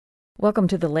Welcome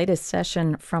to the latest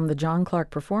session from the John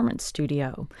Clark Performance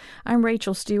Studio. I'm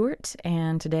Rachel Stewart,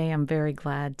 and today I'm very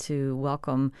glad to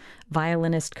welcome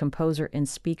violinist, composer, and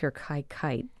speaker Kai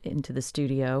Kite into the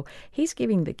studio. He's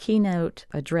giving the keynote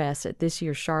address at this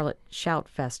year's Charlotte Shout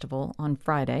Festival on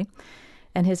Friday,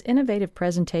 and his innovative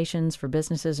presentations for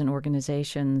businesses and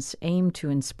organizations aim to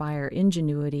inspire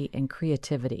ingenuity and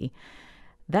creativity.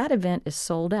 That event is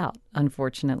sold out,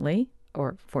 unfortunately,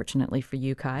 or fortunately for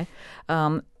you, Kai.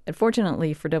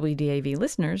 Fortunately for WDAV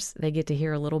listeners, they get to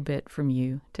hear a little bit from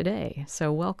you today.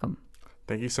 So welcome.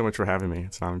 Thank you so much for having me.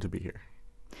 It's an honor to be here.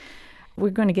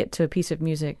 We're going to get to a piece of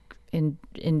music in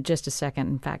just a second,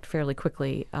 in fact, fairly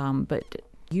quickly. But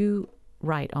you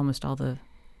write almost all the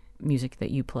music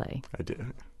that you play. I do.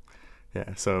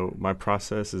 Yeah, so my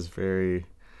process is very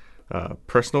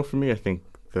personal for me. I think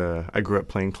I grew up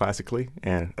playing classically,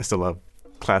 and I still love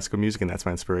classical music, and that's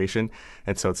my inspiration.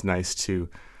 And so it's nice to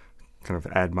kind of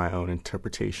add my own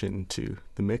interpretation to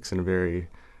the mix in a very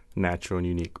natural and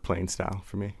unique playing style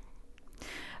for me.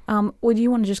 Would you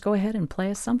want to just go ahead and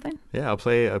play us something? Yeah, I'll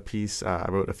play a piece I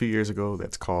wrote a few years ago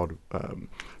that's called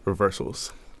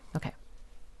Reversals. Okay.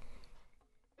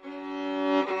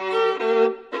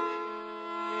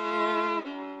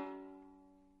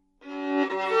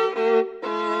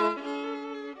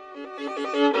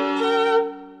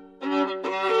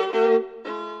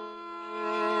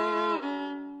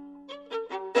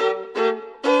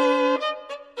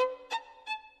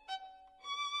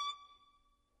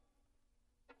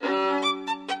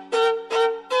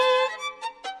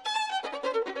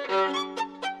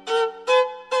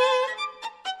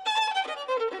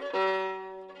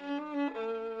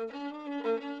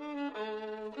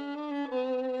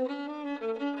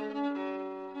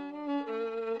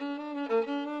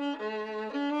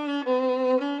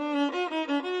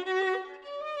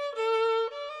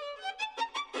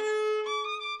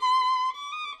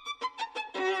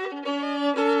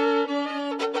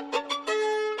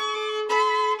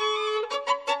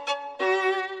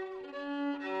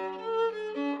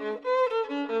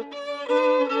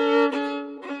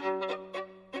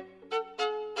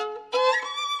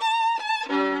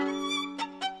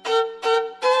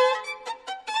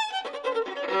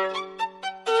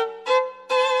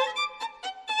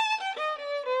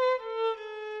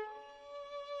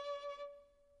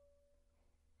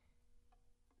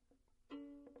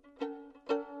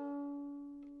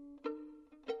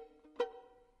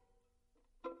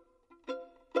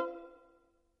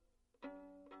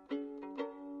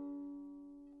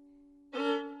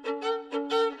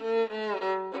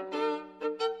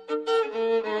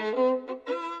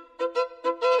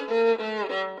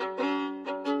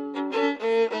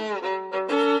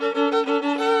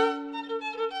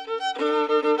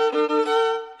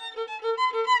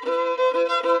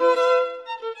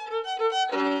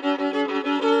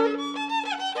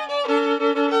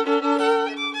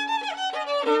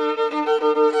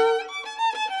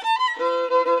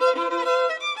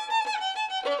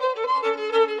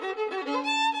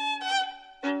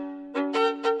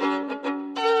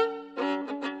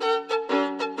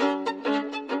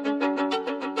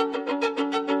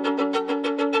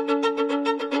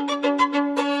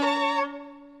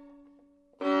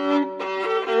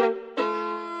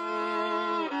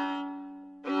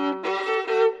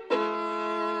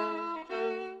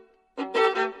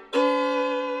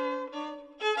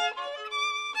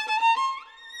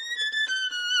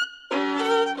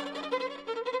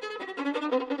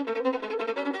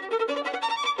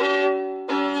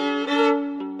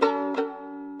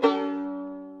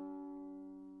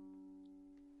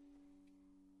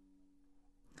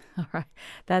 All right.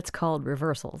 That's called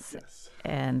Reversals. Yes.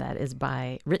 And that is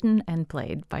written and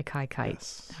played by Kai Kite,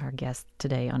 Yes. our guest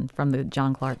today from the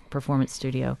John Clark Performance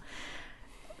Studio.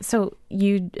 So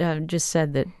you just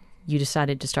said that you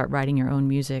decided to start writing your own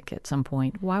music at some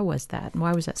point. Why was that? And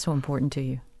why was that so important to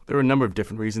you? There were a number of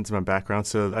different reasons in my background.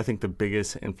 So I think the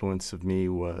biggest influence of me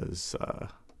was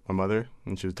my mother,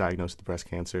 and she was diagnosed with breast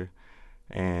cancer.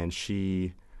 And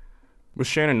she was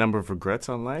sharing a number of regrets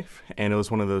on life. And it was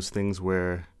one of those things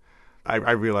where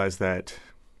I realized that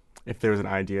if there was an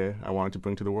idea I wanted to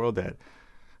bring to the world, that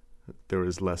there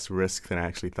was less risk than I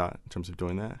actually thought in terms of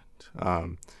doing that.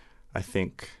 I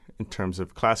think in terms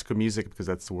of classical music, because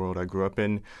that's the world I grew up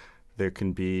in, there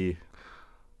can be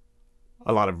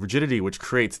a lot of rigidity, which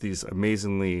creates these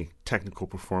amazingly technical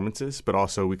performances, but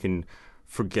also we can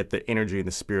forget the energy and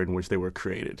the spirit in which they were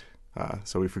created.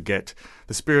 So we forget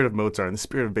the spirit of Mozart and the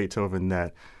spirit of Beethoven,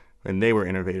 that and they were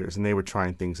innovators and they were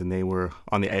trying things and they were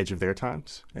on the edge of their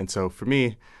times. And so for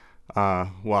me,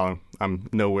 while I'm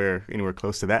anywhere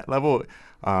close to that level,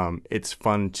 it's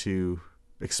fun to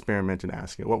experiment and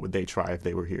ask, what would they try if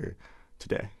they were here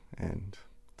today? And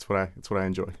it's what I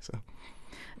enjoy. So,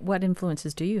 what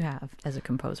influences do you have as a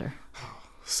composer?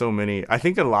 so many. I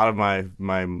think a lot of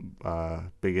my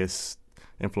biggest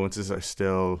influences are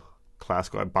still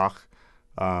classical. Bach.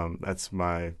 That's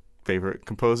my favorite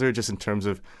composer, just in terms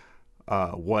of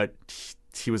what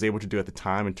he was able to do at the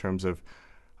time. In terms of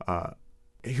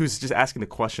he was just asking the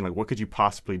question, like, what could you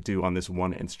possibly do on this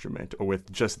one instrument or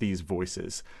with just these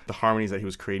voices? The harmonies that he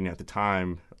was creating at the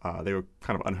time, they were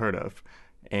kind of unheard of,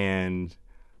 and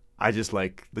I just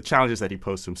like the challenges that he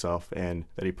posed to himself and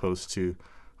that he posed to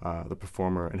the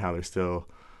performer, and how they're still,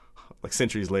 like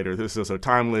centuries later, they're still so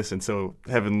timeless and so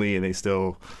heavenly, and they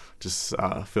still just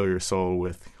fill your soul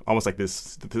with almost like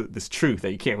this truth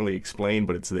that you can't really explain,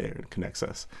 but it's there and connects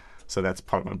us. So that's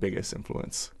probably my biggest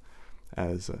influence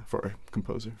as for a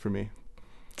composer for me.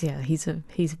 Yeah, he's a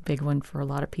big one for a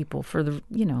lot of people for a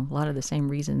lot of the same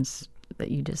reasons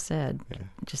that you just said. Yeah.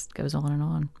 It just goes on and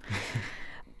on.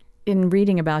 In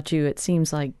reading about you, it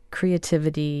seems like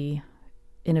creativity,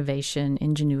 innovation,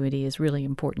 ingenuity is really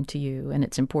important to you, and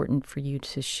it's important for you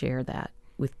to share that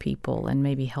with people and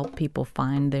maybe help people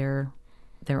find their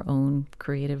own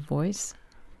creative voice.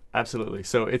 Absolutely.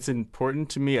 So it's important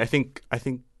to me. I think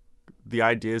the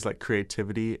ideas like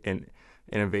creativity and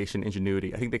innovation,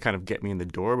 ingenuity, I think they kind of get me in the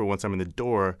door. But once I'm in the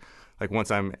door, like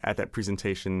once I'm at that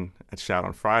presentation at Shout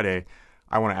on Friday,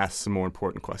 I want to ask some more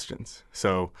important questions.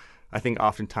 So I think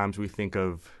oftentimes we think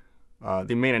of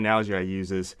the main analogy I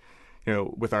use is,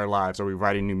 with our lives, are we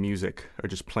writing new music or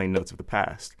just playing notes of the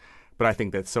past? But I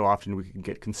think that so often we can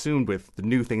get consumed with the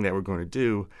new thing that we're going to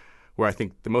do, where I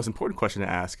think the most important question to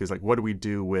ask is, like, what do we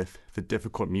do with the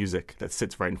difficult music that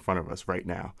sits right in front of us right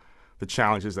now? The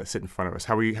challenges that sit in front of us.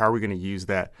 How are we going to use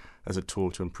that as a tool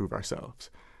to improve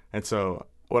ourselves? And so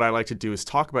what I like to do is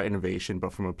talk about innovation,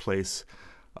 but from a place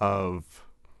of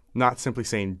not simply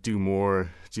saying do more,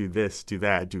 do this, do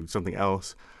that, do something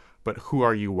else, but who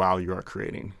are you while you are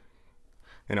creating?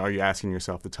 And are you asking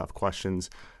yourself the tough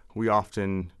questions? We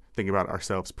often think about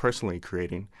ourselves personally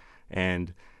creating,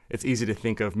 and it's easy to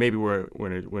think of maybe we're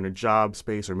in a job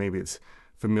space, or maybe it's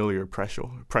familiar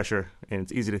pressure, and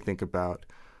it's easy to think about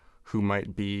who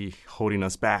might be holding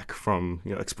us back from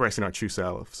expressing our true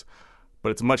selves. But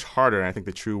it's much harder, and I think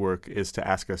the true work is to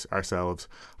ask ourselves,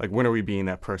 like, when are we being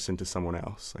that person to someone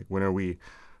else? Like, when are we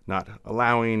not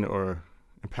allowing or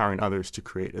empowering others to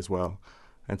create as well?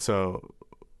 And so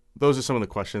those are some of the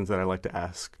questions that I like to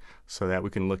ask, so that we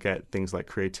can look at things like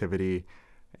creativity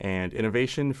and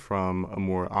innovation from a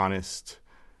more honest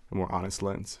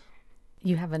lens.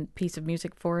 You have a piece of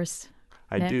music for us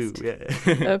I next? do,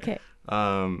 yeah. Okay.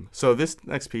 So this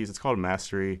next piece, it's called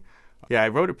Mastery. Yeah, I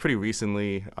wrote it pretty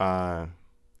recently. It's a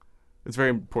very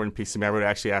important piece to me. I wrote it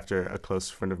actually after a close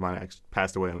friend of mine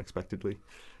passed away unexpectedly.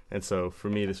 And so for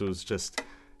me, this was just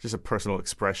a personal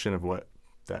expression of what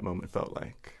that moment felt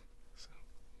like.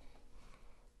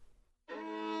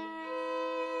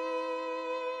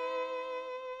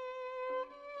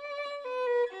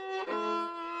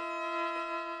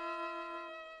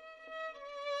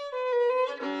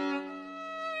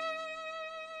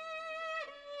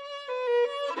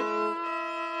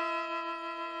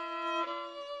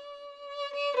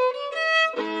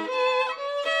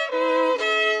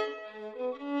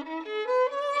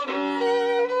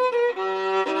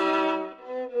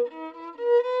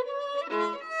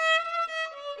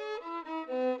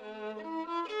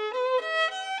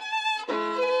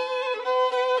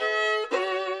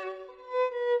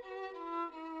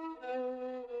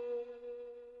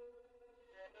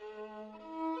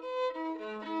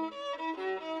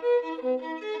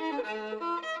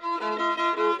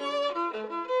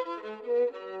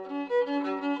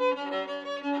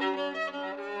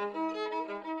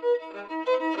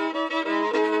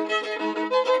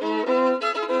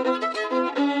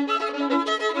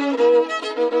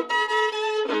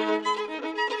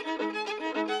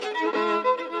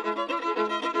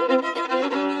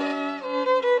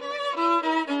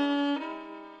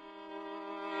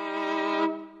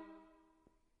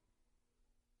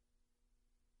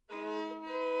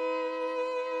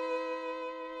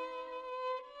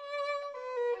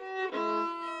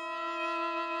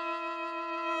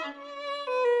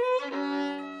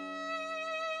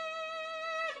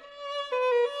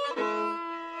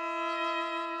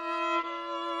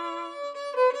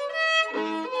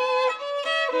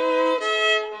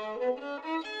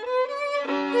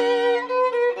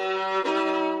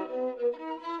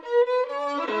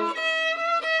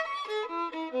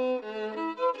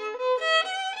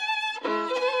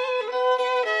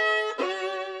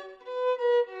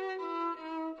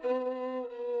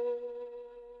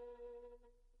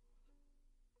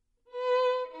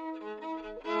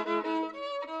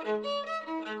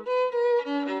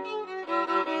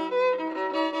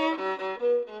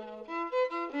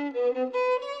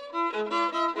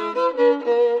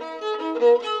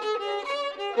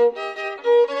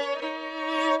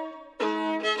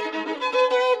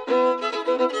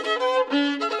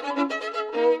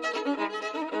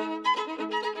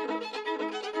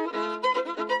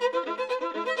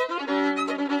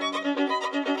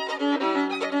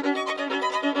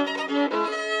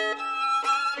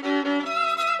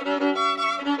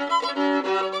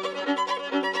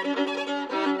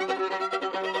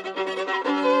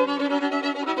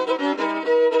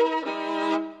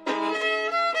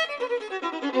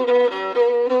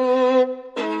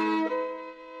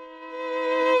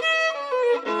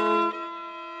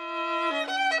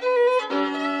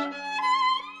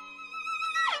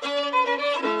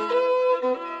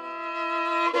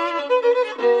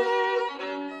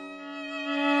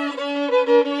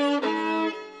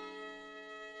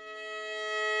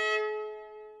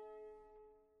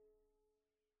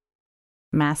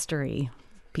 Mastery,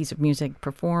 piece of music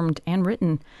performed and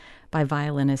written by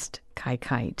violinist Kai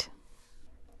Kite.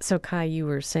 So, Kai, you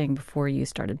were saying before you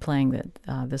started playing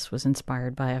that this was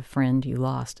inspired by a friend you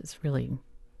lost. It's really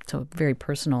so very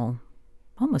personal,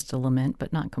 almost a lament,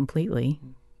 but not completely.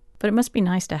 But it must be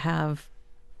nice to have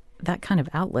that kind of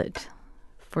outlet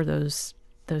for those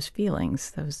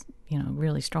feelings, those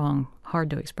really strong, hard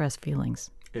to express feelings.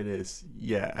 It is.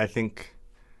 Yeah, I think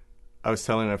I was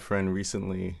telling a friend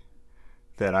recently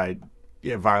that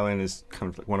violin is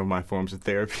kind of like one of my forms of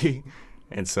therapy.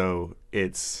 And so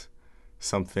it's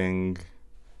something,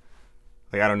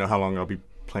 like, I don't know how long I'll be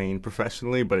playing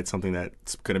professionally, but it's something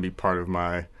that's going to be part of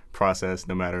my process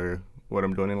no matter what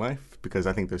I'm doing in life, because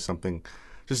I think there's something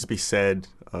just to be said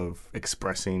of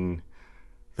expressing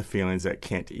the feelings that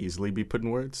can't easily be put in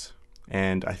words.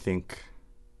 And I think,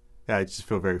 I just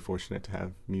feel very fortunate to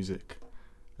have music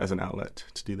as an outlet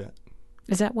to do that.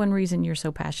 Is that one reason you're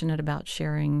so passionate about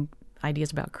sharing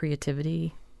ideas about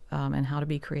creativity and how to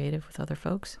be creative with other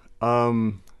folks?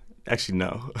 Actually,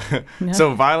 no. No?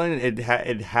 So violin,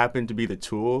 it happened to be the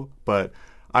tool, but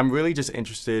I'm really just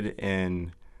interested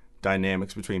in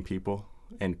dynamics between people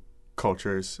and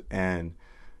cultures and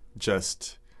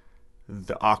just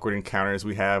the awkward encounters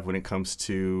we have when it comes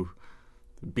to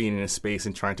being in a space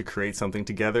and trying to create something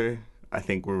together. I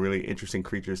think we're really interesting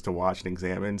creatures to watch and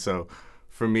examine. So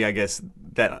for me, I guess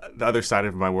that the other side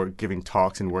of my work, giving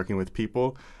talks and working with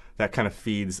people, that kind of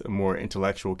feeds a more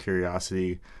intellectual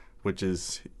curiosity, which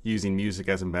is using music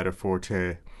as a metaphor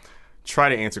to try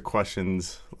to answer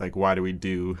questions like, why do we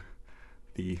do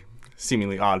the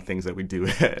seemingly odd things that we do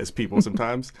as people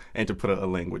sometimes, and to put a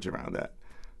language around that.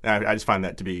 And I just find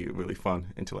that to be really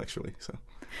fun intellectually. So.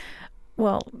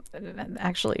 Well,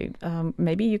 actually,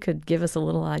 maybe you could give us a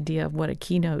little idea of what a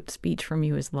keynote speech from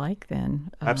you is like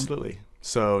then. Absolutely.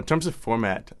 So in terms of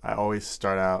format, I always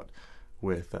start out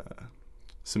with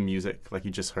some music, like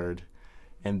you just heard,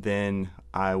 and then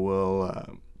I'll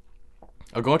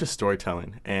go into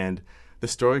storytelling. And the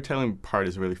storytelling part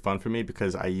is really fun for me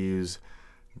because I use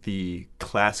the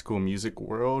classical music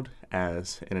world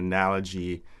as an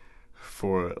analogy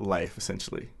for life,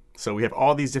 essentially. So we have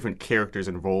all these different characters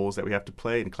and roles that we have to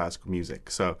play in classical music.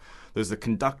 So there's the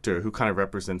conductor, who kind of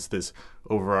represents this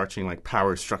overarching like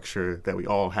power structure that we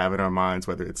all have in our minds,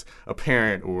 whether it's a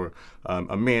parent or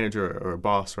a manager or a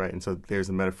boss, right? And so there's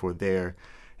a metaphor there.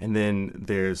 And then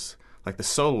there's like the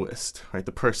soloist, right?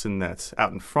 The person that's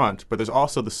out in front. But there's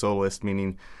also the soloist,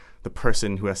 meaning the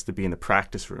person who has to be in the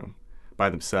practice room by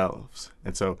themselves.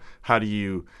 And so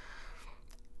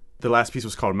the last piece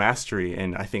was called Mastery,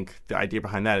 and I think the idea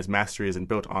behind that is mastery isn't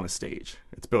built on a stage.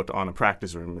 It's built on a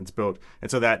practice room. And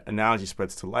so that analogy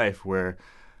spreads to life where,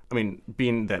 I mean,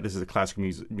 being that this is a classical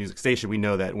music station, we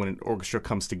know that when an orchestra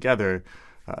comes together,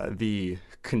 the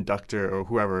conductor or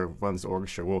whoever runs the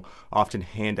orchestra will often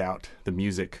hand out the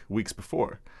music weeks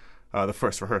before the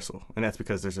first rehearsal. And that's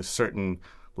because there's a certain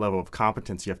level of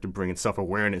competence you have to bring and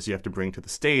self-awareness you have to bring to the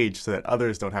stage so that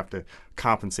others don't have to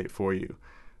compensate for you.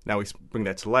 Now we bring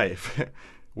that to life,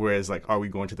 whereas like, are we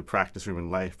going to the practice room in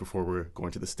life before we're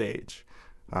going to the stage?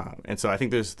 And so I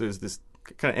think there's this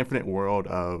kind of infinite world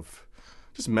of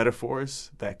just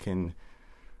metaphors that can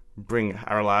bring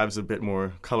our lives a bit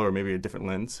more color or maybe a different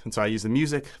lens. And so I use the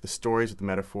music, the stories with the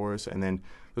metaphors, and then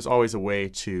there's always a way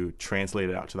to translate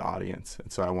it out to the audience.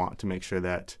 And so I want to make sure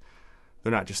that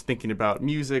they're not just thinking about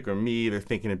music or me, they're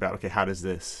thinking about, okay, how does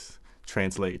this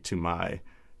translate to my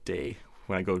day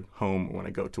when I go home or when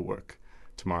I go to work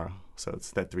tomorrow? So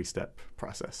it's that 3-step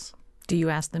process. Do you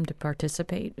ask them to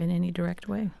participate in any direct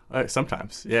way?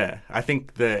 Sometimes, yeah. I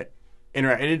think that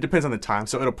interact. And it depends on the time.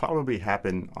 So it'll probably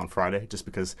happen on Friday, just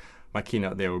because my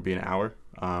keynote there will be an hour.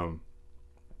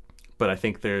 But I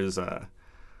think there's a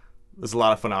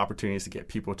lot of fun opportunities to get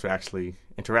people to actually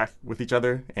interact with each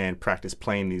other and practice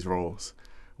playing these roles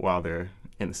while they're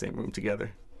in the same room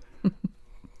together.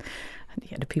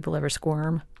 Yeah, do people ever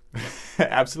squirm?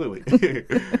 Absolutely.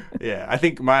 Yeah, I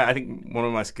think one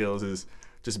of my skills is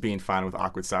just being fine with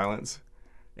awkward silence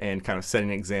and kind of setting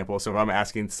an example. So if I'm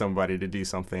asking somebody to do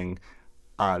something,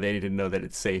 they need to know that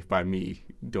it's safe by me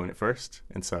doing it first.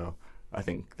 And so I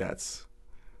think that's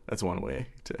one way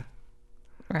to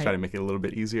try to make it a little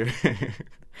bit easier.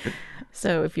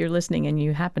 So if you're listening and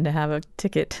you happen to have a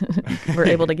ticket, we're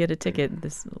able to get a ticket,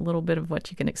 this little bit of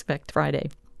what you can expect Friday.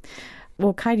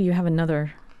 Well, Kai, do you have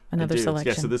another selection?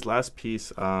 Yeah, so this last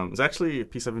piece is actually a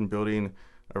piece I've been building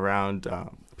around a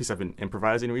piece I've been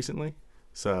improvising recently.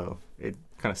 So it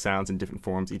kind of sounds in different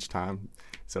forms each time.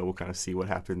 So we'll kind of see what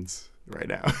happens right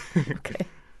now. Okay.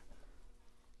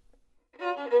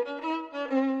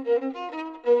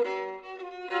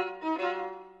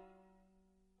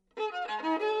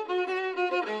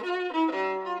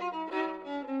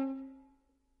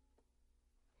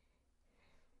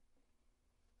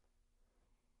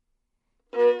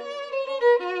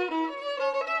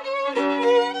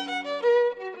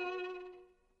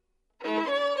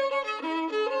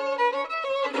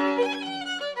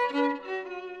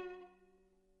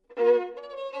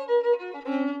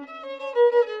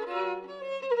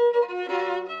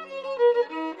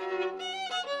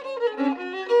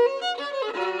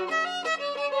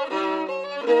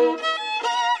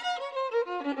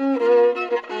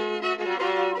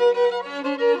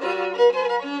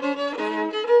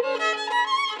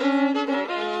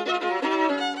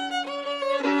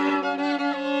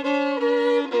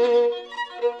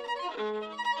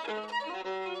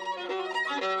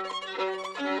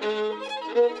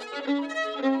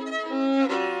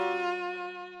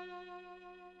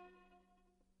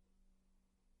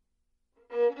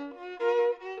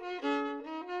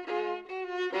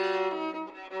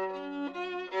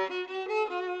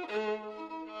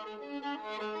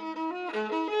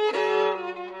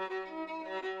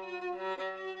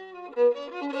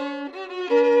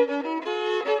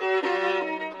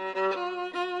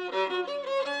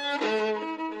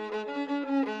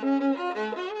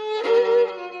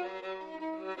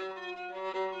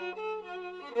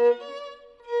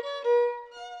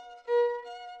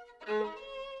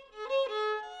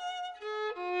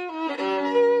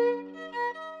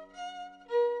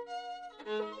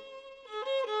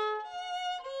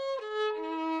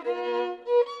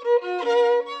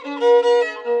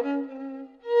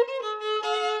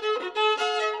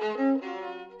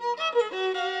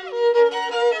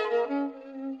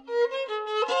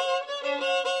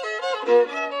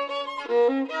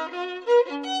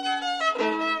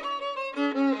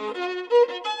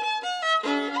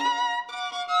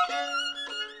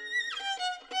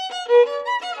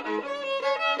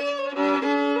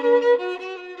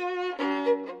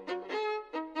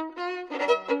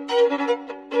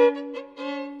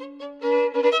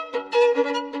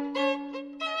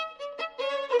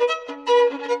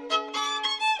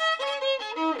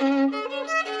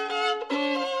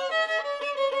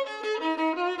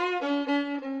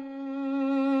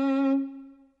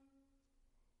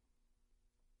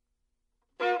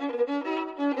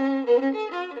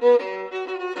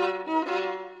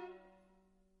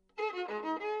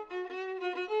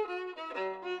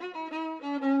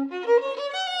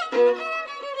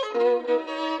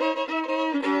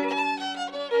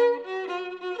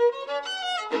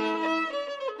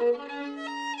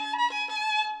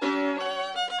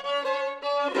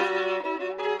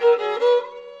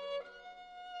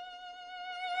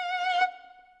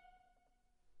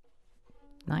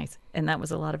 Nice. And that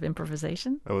was a lot of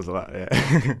improvisation? That was a lot,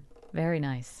 yeah. Very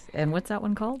nice. And what's that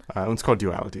one called? It's called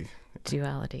Duality.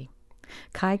 Duality.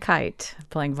 Kai Kite,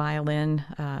 playing violin,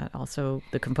 also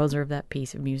the composer of that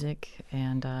piece of music,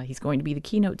 and he's going to be the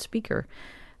keynote speaker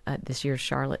at this year's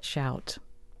Charlotte Shout.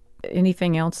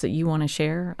 Anything else that you want to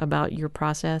share about your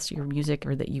process, your music,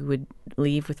 or that you would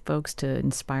leave with folks to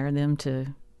inspire them to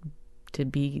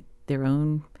be their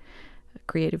own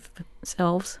creative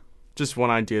selves? Just one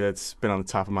idea that's been on the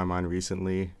top of my mind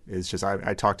recently is just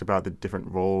I talked about the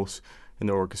different roles in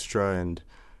the orchestra, and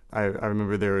I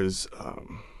remember there's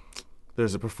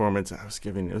a performance I was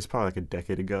giving. It was probably like a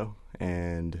decade ago,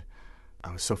 and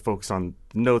I was so focused on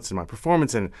the notes in my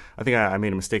performance, and I think I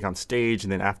made a mistake on stage.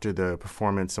 And then after the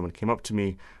performance, someone came up to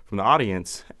me from the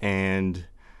audience, and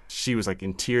she was like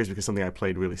in tears because something I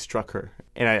played really struck her.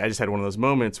 And I just had one of those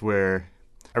moments where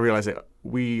I realized that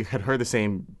we had heard the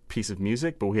same piece of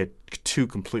music, but we had two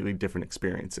completely different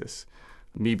experiences.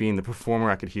 Me being the performer,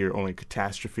 I could hear only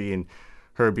catastrophe, and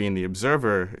her being the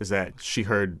observer is that she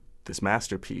heard this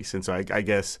masterpiece. And so I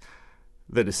guess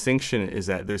the distinction is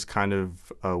that there's kind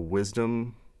of a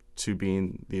wisdom to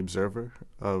being the observer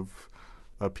of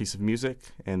a piece of music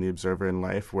and the observer in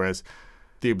life, whereas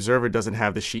the observer doesn't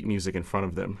have the sheet music in front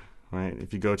of them, right?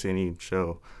 If you go to any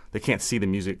show, they can't see the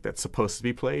music that's supposed to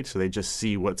be played, so they just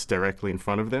see what's directly in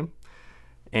front of them.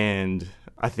 And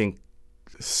I think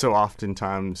so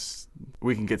oftentimes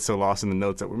we can get so lost in the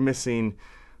notes that we're missing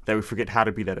that we forget how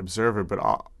to be that observer. But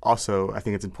also, I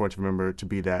think it's important to remember to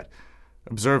be that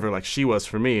observer like she was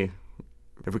for me,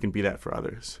 if we can be that for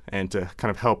others, and to kind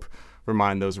of help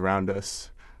remind those around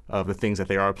us of the things that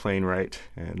they are playing right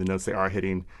and the notes they are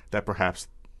hitting that perhaps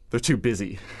they're too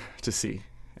busy to see.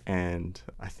 And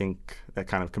I think that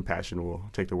kind of compassion will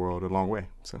take the world a long way.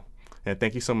 So, and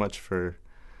thank you so much for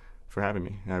having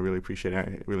me. I really appreciate it.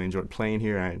 I really enjoyed playing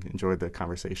here. I enjoyed the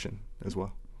conversation as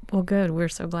well. Well, good. We're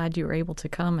so glad you were able to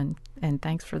come, and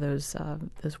thanks for those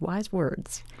wise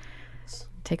words.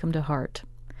 Take them to heart.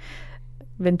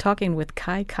 Been talking with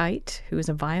Kai Kite, who is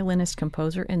a violinist,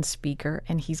 composer, and speaker,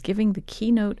 and he's giving the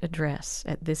keynote address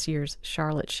at this year's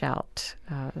Charlotte Shout.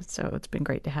 So it's been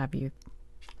great to have you.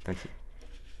 Thank you.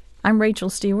 I'm Rachel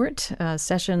Stewart.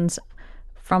 Sessions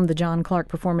from the John Clark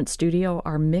Performance Studio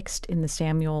are mixed in the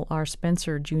Samuel R.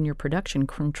 Spencer Jr. Production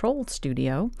Control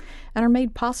Studio and are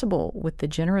made possible with the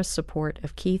generous support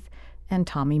of Keith and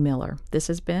Tommy Miller. This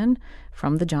has been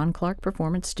from the John Clark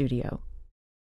Performance Studio.